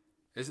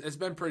it's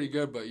been pretty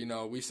good, but you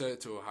know, we set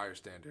it to a higher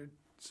standard.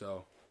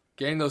 So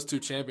getting those 2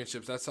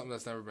 championships, that's something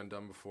that's never been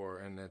done before,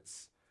 and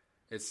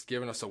it's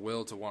given us a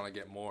will to want to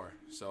get more.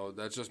 So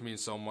that just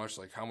means so much,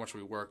 like how much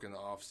we work in the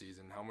off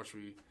season, how much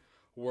we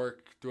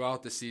work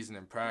throughout the season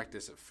in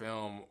practice, at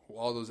film,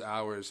 all those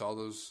hours, all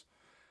those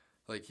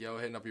like,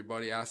 hitting up your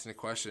buddy, asking a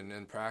question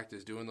in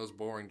practice, doing those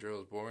boring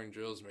drills. Boring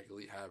drills make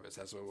elite habits.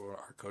 That's what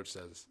our coach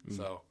says.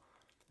 So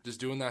just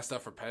doing that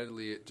stuff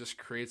repetitively, it just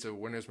creates a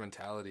winner's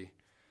mentality.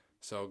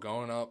 So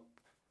going up,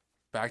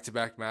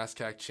 back-to-back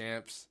MassCAC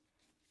champs,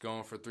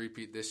 going for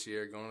three-peat this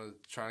year,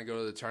 trying to go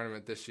to the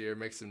tournament this year,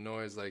 make some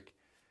noise. Like,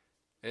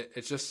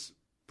 it's just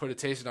put a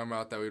taste in our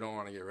mouth that we don't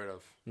want to get rid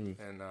of.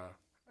 And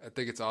I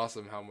think it's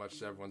awesome how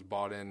much everyone's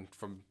bought in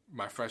from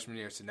my freshman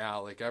year to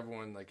now. Like,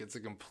 everyone, like, it's a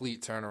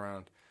complete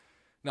turnaround.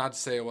 Not to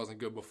say it wasn't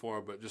good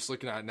before, but just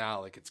looking at it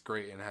now, like, it's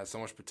great and it has so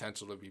much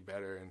potential to be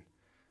better. And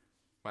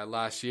my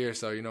last year,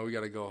 so, we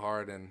got to go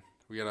hard and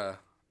we got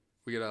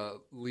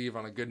to leave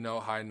on a good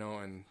note, high note,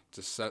 and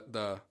just set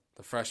the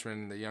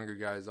freshmen, the younger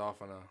guys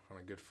off on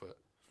a good foot.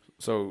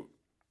 So,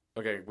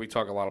 okay, we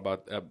talk a lot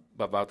about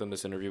them in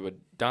this interview, but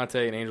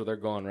Dante and Angel, they're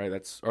gone, right?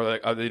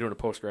 Are they doing a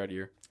post-grad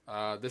year?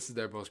 This is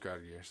their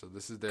post-grad year, so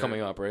this is their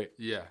coming up, right?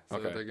 Yeah. So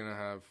okay. They're gonna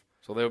have.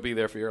 So they'll be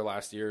there for your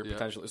last year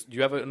potentially. Do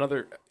you have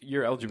another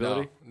year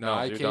eligibility? No,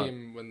 I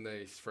came when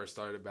they first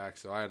started back,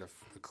 so I had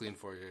a clean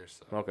 4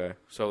 years. So. Okay,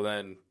 so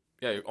then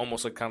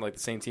almost like kind of like the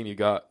same team you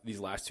got these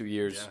last 2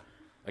 years. Yeah.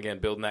 Again,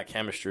 building that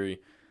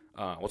chemistry.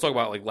 We'll talk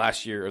about like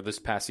last year or this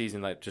past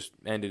season that just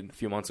ended a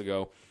few months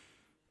ago.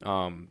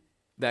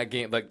 That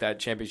game, like that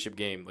championship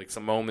game, like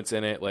some moments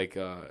in it, like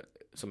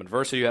some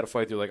adversity you had to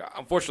fight through. Like,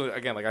 unfortunately,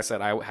 again, like I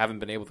said, I haven't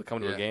been able to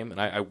come to a game, and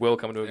I will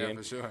come to a game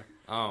for sure.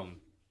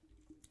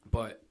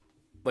 But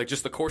like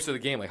just the course of the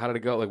game, like how did it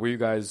go? Like, were you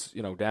guys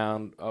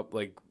down, up?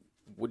 Like,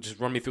 just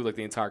run me through like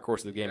the entire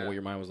course of the game and what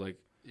your mind was like.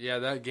 Yeah,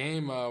 that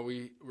game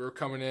we were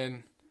coming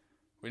in.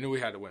 We knew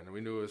we had to win.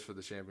 We knew it was for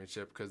the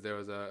championship because it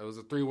was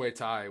a 3-way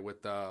tie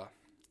with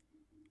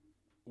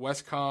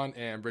WestCon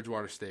and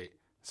Bridgewater State.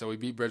 So we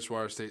beat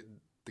Bridgewater State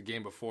the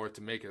game before to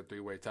make it a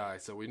 3-way tie.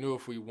 So we knew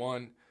if we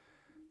won,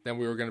 then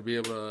we were going to be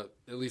able to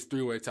at least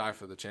 3-way tie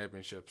for the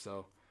championship.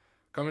 So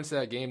coming to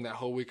that game, that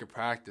whole week of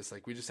practice,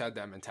 like we just had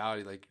that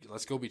mentality, like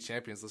let's go be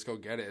champions, let's go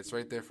get it. It's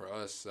right there for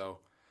us. So,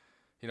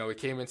 we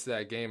came into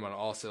that game on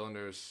all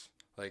cylinders.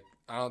 Like,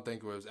 I don't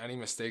think there was any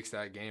mistakes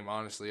that game,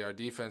 honestly. Our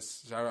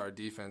defense, shout out our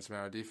defense, man.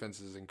 Our defense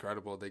is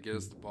incredible. They get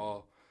us the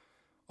ball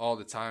all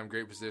the time,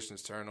 great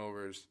positions,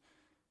 turnovers.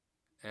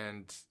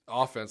 And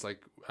offense,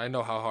 like, I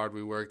know how hard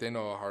we work. They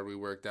know how hard we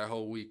work. That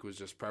whole week was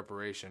just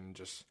preparation,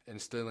 just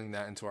instilling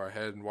that into our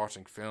head and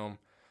watching film,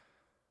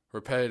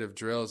 repetitive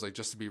drills, like,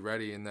 just to be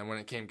ready. And then when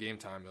it came game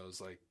time, it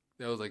was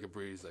like a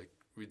breeze. Like,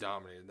 we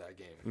dominated that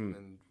game.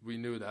 And we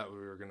knew that we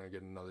were going to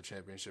get another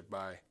championship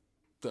by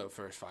the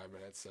first 5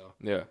 minutes. So,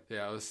 yeah,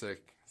 it was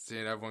sick.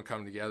 Seeing everyone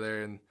come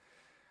together and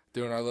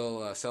doing our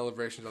little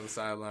celebrations on the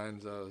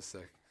sidelines, it was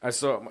sick. I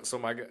saw,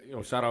 my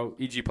shout out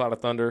E.G. Pot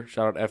of Thunder,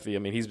 shout out Effie. I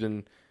mean, he's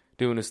been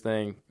doing his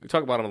thing. We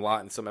talk about him a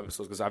lot in some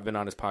episodes because I've been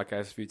on his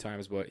podcast a few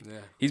times, but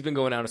he's been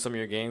going down to some of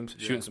your games,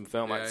 shooting some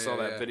film. I saw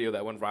that video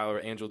that went viral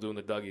with Angel doing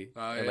the Dougie.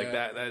 And like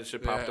that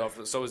shit popped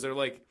off. So is there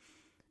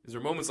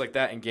moments like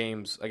that in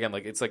games? Again,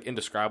 like it's like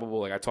indescribable.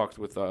 Like I talked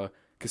with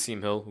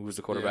Kasim Hill, who was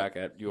the quarterback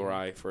at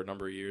URI for a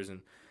number of years,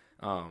 and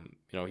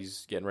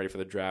he's getting ready for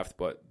the draft.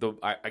 But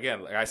like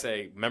I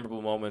say,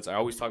 memorable moments. I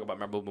always talk about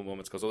memorable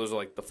moments because those are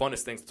like the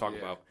funnest things to talk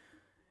about.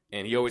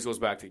 And he always goes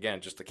back to,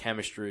 again, just the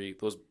chemistry,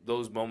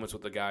 those moments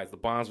with the guys, the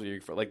bonds with you.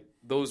 Like,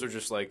 those are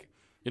just, like,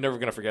 you're never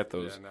going to forget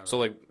those. Yeah, so,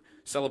 like,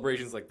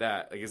 celebrations like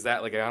that, like, is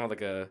that, like, I don't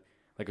know,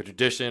 like a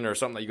tradition or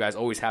something that you guys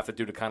always have to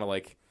do to kind of,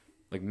 like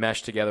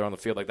mesh together on the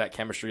field, like that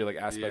chemistry, like,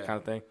 aspect kind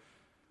of thing?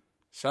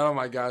 Shout out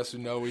my guys who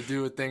know. We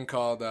do a thing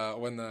called,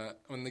 when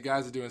the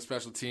guys are doing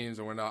special teams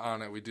and we're not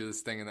on it, we do this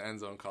thing in the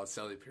end zone called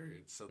celly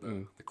period. So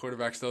the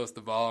quarterback throws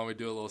the ball and we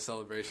do a little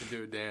celebration,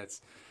 do a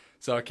dance.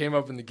 So I came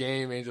up in the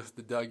game, Angel hit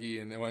the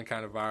Dougie, and it went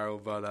kind of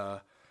viral.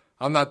 But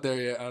I'm not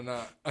there yet. I'm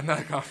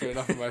not confident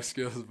enough in my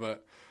skills.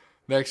 But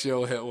next year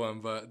we'll hit one.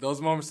 But those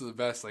moments are the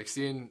best. Like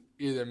seeing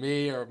either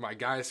me or my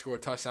guys score a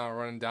touchdown,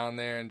 running down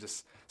there and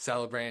just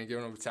celebrating,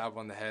 giving them a tap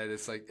on the head.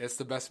 It's like it's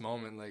the best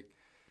moment. Like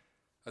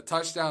a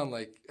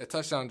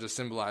touchdown just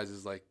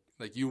symbolizes like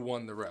you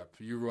won the rep,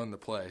 you won the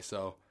play.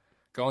 So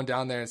going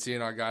down there and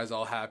seeing our guys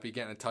all happy,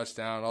 getting a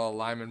touchdown, all the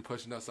linemen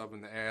pushing us up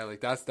in the air,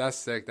 like that's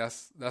sick.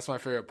 That's my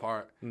favorite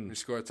part. When you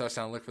score a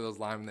touchdown, look for those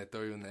linemen, they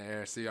throw you in the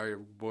air, see all your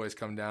boys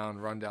come down,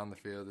 run down the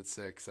field. It's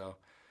sick. So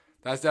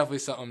that's definitely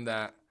something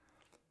that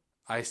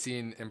I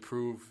seen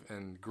improve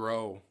and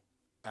grow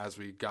as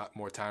we got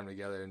more time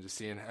together and just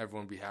seeing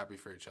everyone be happy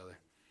for each other.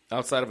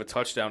 Outside of a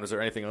touchdown, is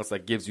there anything else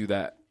that gives you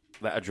that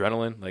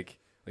adrenaline, like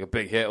a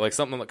big hit, like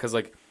something? Because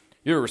like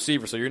you're a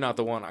receiver, so you're not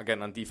the one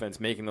again on defense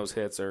making those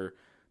hits or.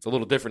 It's a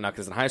little different now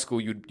because in high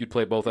school you'd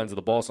play both ends of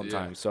the ball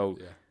sometimes. So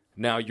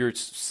now you're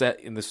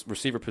set in this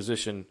receiver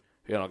position.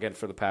 Again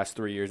for the past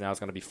 3 years now it's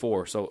going to be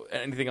 4. So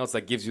anything else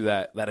that gives you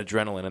that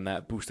adrenaline and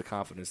that boost of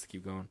confidence to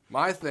keep going?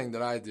 My thing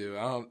that I do,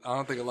 I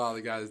don't think a lot of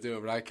the guys do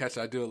it, but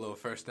I do a little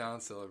first down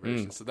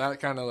celebration. So that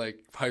kind of like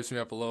pipes me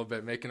up a little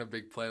bit, making a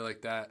big play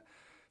like that,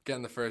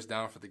 getting the first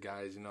down for the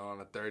guys. On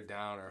a third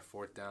down or a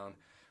fourth down.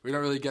 We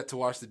don't really get to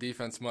watch the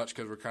defense much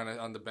because we're kind of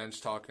on the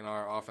bench talking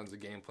our offensive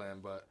game plan,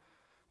 but.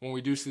 when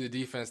we do see the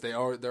defense, they're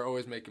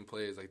always making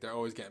plays. Like, they're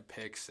always getting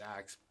picks,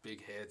 sacks,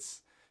 big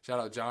hits. Shout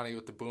out Johnny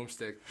with the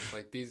boomstick.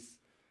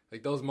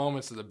 Like those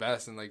moments are the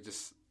best, and like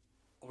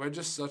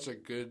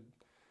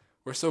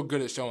we're so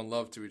good at showing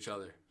love to each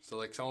other. So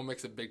like someone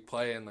makes a big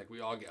play and like we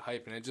all get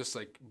hype, and it just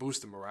like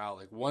boosts the morale.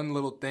 Like one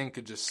little thing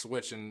could just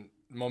switch and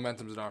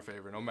momentum's in our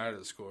favor, no matter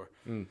the score.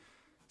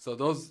 So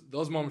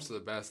those moments are the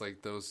best.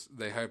 Like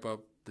they hype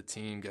up the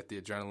team, get the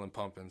adrenaline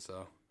pumping.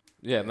 So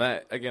yeah, and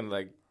that again,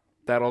 like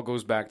that all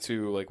goes back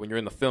to like when you're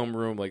in the film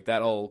room, like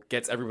that all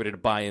gets everybody to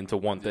buy into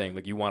one thing.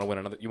 Like you want to win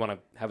another, you want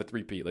to have a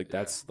three-peat. Like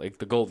that's like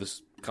the goal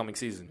this coming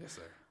season. Yes,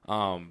 sir.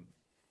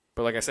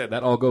 But like I said,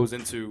 that all goes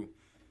into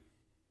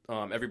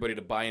everybody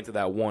to buy into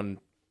that one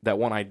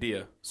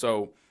idea.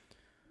 So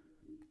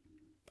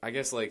I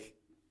guess like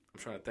I'm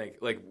trying to think,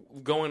 like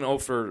going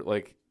over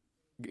like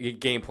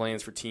game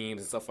plans for teams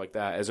and stuff like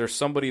that. Is there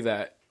somebody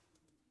that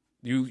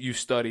you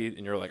studied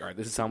and you're like, all right,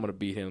 this is how I'm going to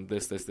beat him.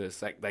 This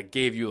that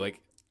gave you like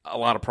a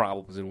lot of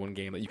problems in one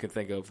game that you can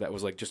think of that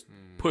was like just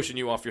pushing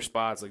you off your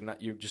spots, like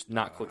you're just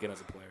not clicking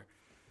as a player.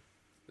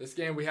 This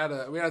game we had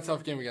a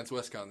tough game against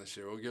Wisconsin this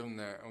year. I'll give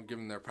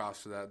them their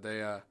props for that.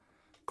 They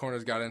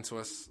corners got into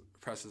us,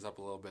 pressed us up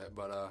a little bit,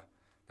 but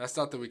that's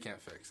stuff that we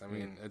can't fix. I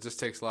mean, it just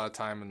takes a lot of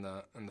time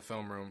in the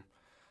film room.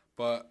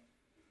 But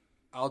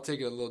I'll take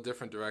it a little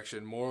different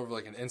direction. More of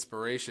like an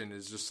inspiration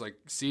is just like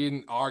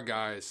seeing our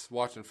guys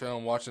watching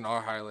film, watching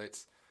our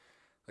highlights,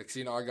 like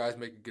seeing our guys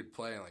make a good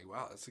play and like,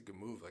 wow, that's a good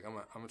move. Like I'm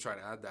gonna try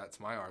to add that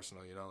to my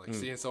arsenal. You know, like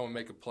seeing someone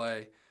make a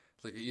play,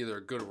 like either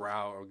a good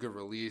route or a good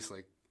release,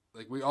 like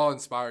we all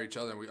inspire each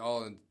other and we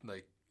all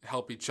like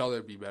help each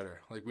other be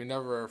better. Like we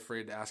never are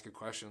afraid to ask a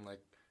question.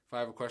 Like if I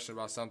have a question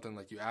about something,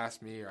 like you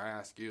ask me or I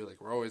ask you,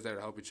 like we're always there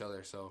to help each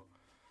other. So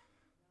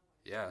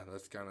yeah,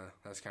 that's kind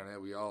of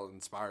it. We all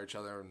inspire each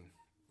other, and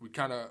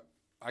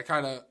I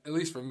kind of, at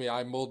least for me,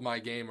 I mold my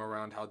game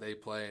around how they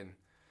play, and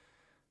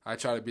I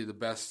try to be the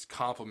best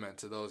complement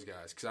to those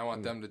guys because I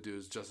want them to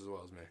do just as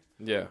well as me.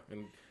 Yeah,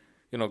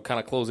 and kind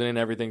of closing in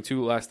everything.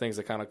 Two last things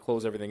that kind of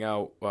close everything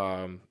out.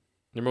 Your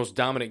most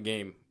dominant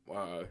game.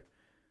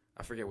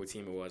 I forget what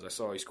team it was. I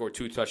saw you scored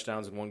 2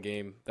 touchdowns in one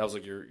game. That was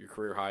like your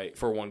career high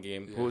for one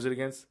game. Yeah. Who was it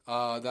against?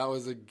 That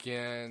was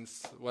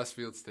against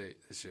Westfield State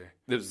this year.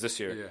 It was this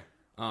year.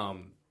 Yeah.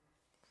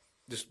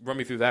 Just run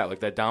me through that, like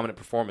that dominant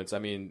performance. I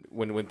mean,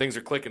 when things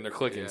are clicking, they're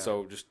clicking. Yeah.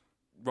 So just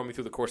run me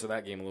through the course of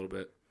that game a little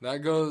bit.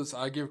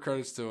 I give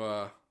credits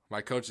to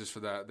my coaches for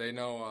that. They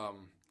know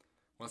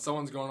when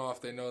someone's going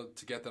off, they know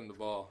to get them the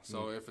ball.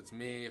 So if it's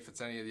me, if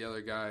it's any of the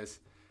other guys,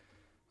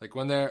 like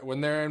when they're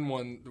on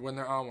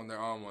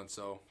one.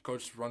 So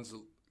coach runs a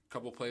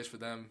couple plays for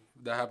them.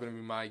 That happened to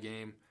be my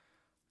game.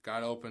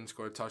 Got open,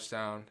 scored a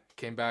touchdown.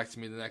 Came back to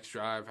me the next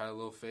drive, had a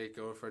little fake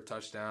over for a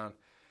touchdown.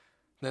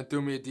 Then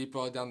threw me a deep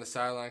ball down the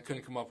sideline.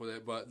 Couldn't come up with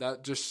it, but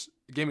that just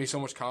gave me so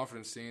much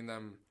confidence seeing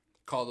them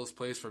call those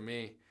plays for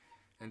me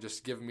and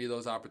just giving me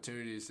those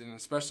opportunities. And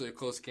especially a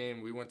close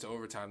game, we went to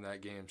overtime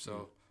that game.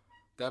 So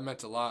that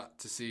meant a lot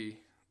to see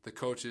the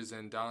coaches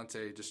and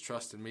Dante just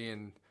trusting me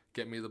and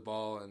get me the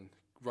ball and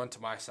run to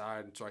my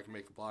side so I can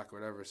make a block or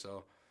whatever.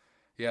 So,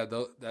 yeah,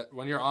 that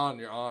when you're on,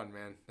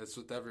 man. That's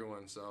with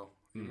everyone. So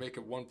you make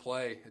it one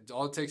play.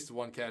 All it takes is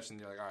one catch, and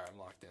you're like, all right, I'm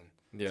locked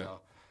in. Yeah.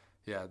 So,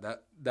 yeah,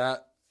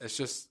 that it's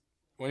just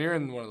when you're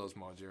in one of those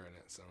modes, you're in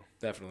it. So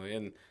definitely,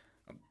 and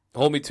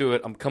hold me to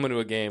it. I'm coming to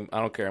a game. I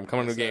don't care. I'm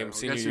coming to a game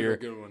senior year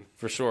good one.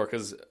 For sure.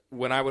 Because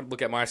when I would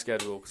look at my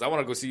schedule, because I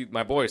want to go see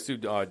my boys too,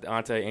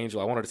 Dante,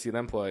 Angel. I wanted to see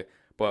them play,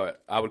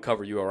 but I would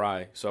cover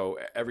URI. So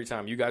every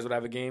time you guys would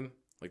have a game,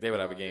 like they would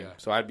have a game. Yeah.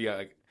 So I'd be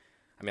like,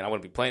 I mean, I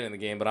wouldn't be playing in the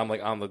game, but I'm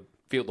like on the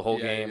field the whole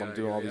game. I'm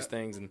doing all these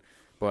things,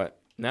 but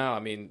now, I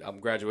mean, I'm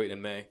graduating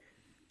in May,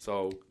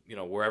 so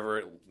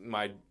wherever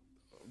my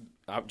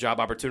job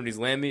opportunities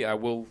land me, I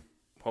will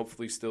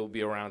hopefully still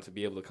be around to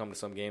be able to come to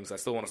some games. I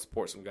still want to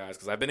support some guys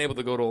because I've been able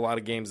to go to a lot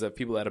of games that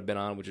people that have been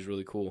on, which is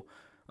really cool.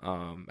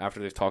 After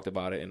they've talked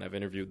about it and I've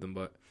interviewed them,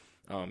 but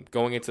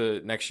going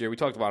into next year, we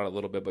talked about it a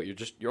little bit, but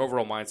your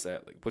overall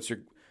mindset, like what's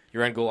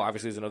your end goal?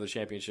 Obviously, is another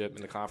championship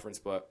in the conference,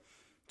 but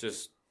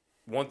just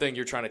one thing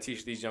you're trying to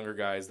teach these younger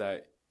guys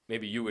that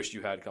maybe you wish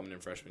you had coming in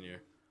freshman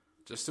year.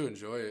 Just to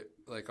enjoy it.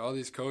 Like all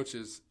these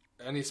coaches,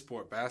 any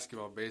sport,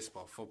 basketball,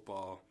 baseball,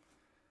 football,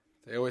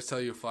 they always tell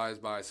you it flies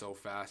by so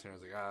fast, and I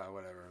was like,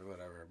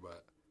 whatever.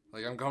 But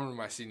like I'm coming to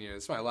my senior year.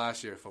 It's my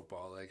last year of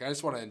football. Like I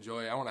just want to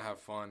enjoy it. I want to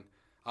have fun.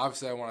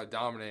 Obviously, I want to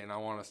dominate, and I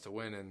want us to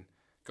win and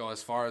go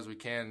as far as we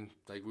can.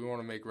 Like we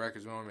want to make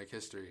records. We want to make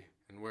history,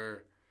 and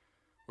we're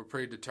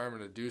pretty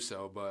determined to do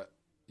so. But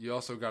you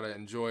also got to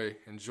enjoy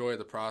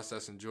the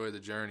process, enjoy the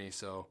journey.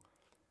 So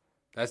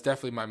that's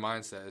definitely my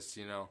mindset. Is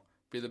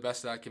be the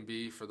best that I can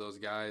be for those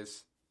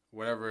guys,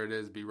 whatever it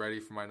is. Be ready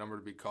for my number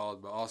to be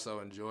called, but also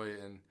enjoy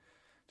it and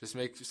just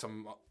make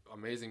some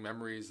amazing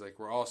memories. Like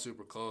we're all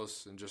super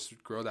close, and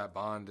just grow that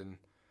bond. And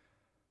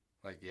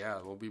like, yeah,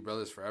 we'll be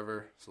brothers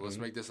forever. So let's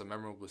make this a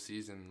memorable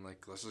season.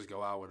 Like let's just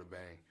go out with a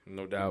bang.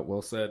 No doubt.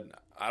 Well said.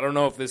 I don't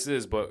know if this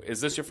is, but is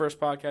this your first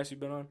podcast you've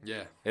been on?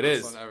 Yeah, it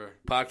is. One ever.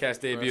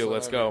 Podcast debut.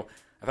 Let's go.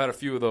 I've had a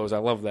few of those. I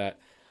love that.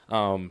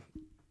 $1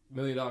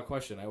 million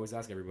question. I always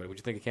ask everybody, what'd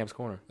you think of Cam's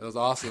Corner? It was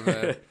awesome,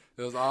 man.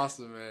 It was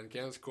awesome, man.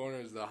 Cam's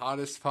Corner is the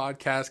hottest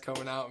podcast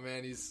coming out,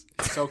 man. He's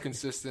so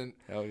consistent.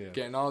 Hell yeah.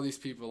 Getting all these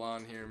people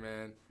on here,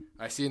 man.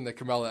 I seen the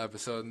Carmella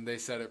episode, and they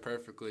said it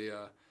perfectly.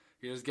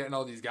 You're just getting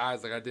all these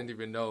guys like I didn't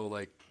even know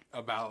like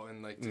about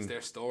and like just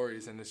their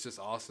stories, and it's just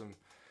awesome.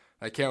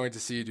 I can't wait to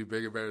see you do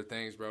bigger, better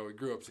things, bro. We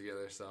grew up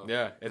together, so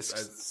Yeah,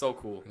 it's so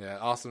cool. yeah,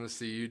 awesome to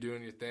see you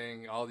doing your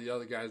thing, all the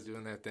other guys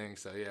doing their thing.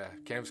 So yeah,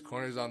 Cam's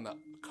Corner's on the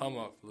come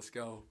up. Let's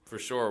go. For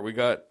sure.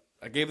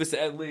 I gave this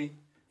to Ed Lee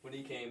when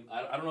he came.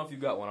 I don't know if you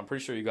got one. I'm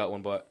pretty sure you got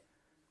one, but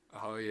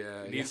Oh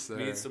yeah, we need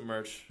some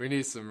merch. We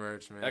need some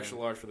merch, man. Extra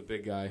large for the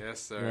big guy. Yes,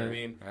 sir. You know what I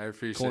mean? I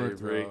appreciate Corner you,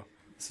 3. bro.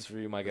 This is for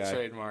you, my guy.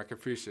 Trademark.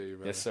 Appreciate you,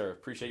 bro. Yes, sir.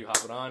 Appreciate you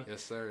hopping on.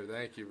 Yes, sir.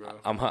 Thank you, bro.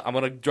 I'm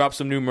going to drop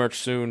some new merch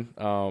soon.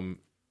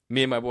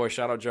 Me and my boy,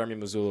 shout out Jeremy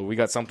Missoula. We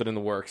got something in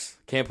the works.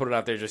 Can't put it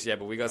out there just yet,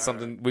 but we got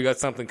something. Right. We got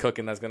something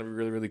cooking that's going to be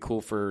really, really cool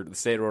for the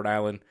state of Rhode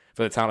Island,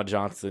 for the town of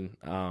Johnston.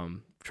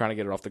 Trying to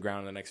get it off the ground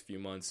in the next few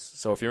months.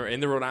 So if you're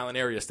in the Rhode Island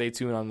area, stay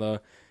tuned on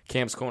the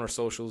Cam's Corner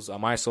socials, on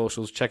my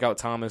socials. Check out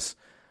Thomas.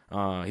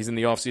 He's in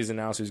the off season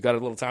now, so he's got a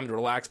little time to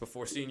relax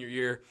before senior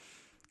year.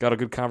 Got a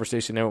good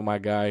conversation there with my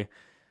guy.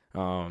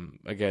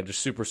 Again, just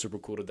super, super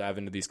cool to dive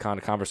into these kind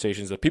of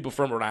conversations of people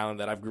from Rhode Island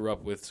that I've grew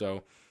up with.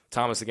 So,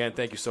 Thomas, again,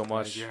 thank you so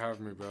much. Thank you for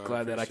having me, bro.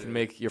 Glad that I can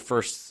make your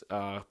first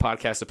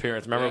podcast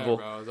appearance memorable.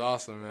 Yeah, bro. It was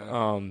awesome,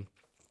 man.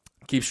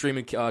 Keep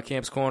streaming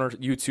Cam's Corner,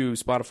 YouTube,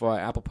 Spotify,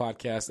 Apple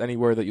Podcasts,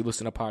 anywhere that you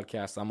listen to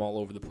podcasts. I'm all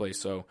over the place.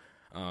 So,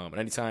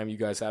 anytime you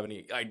guys have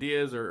any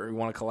ideas or you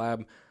want to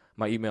collab,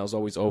 my email is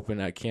always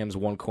open at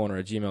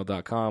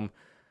camsonecorner@gmail.com,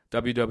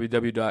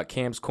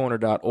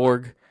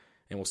 www.camscorner.org,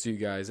 and we'll see you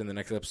guys in the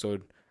next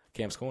episode.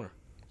 Cam's Corner.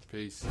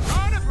 Peace.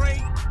 On a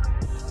break.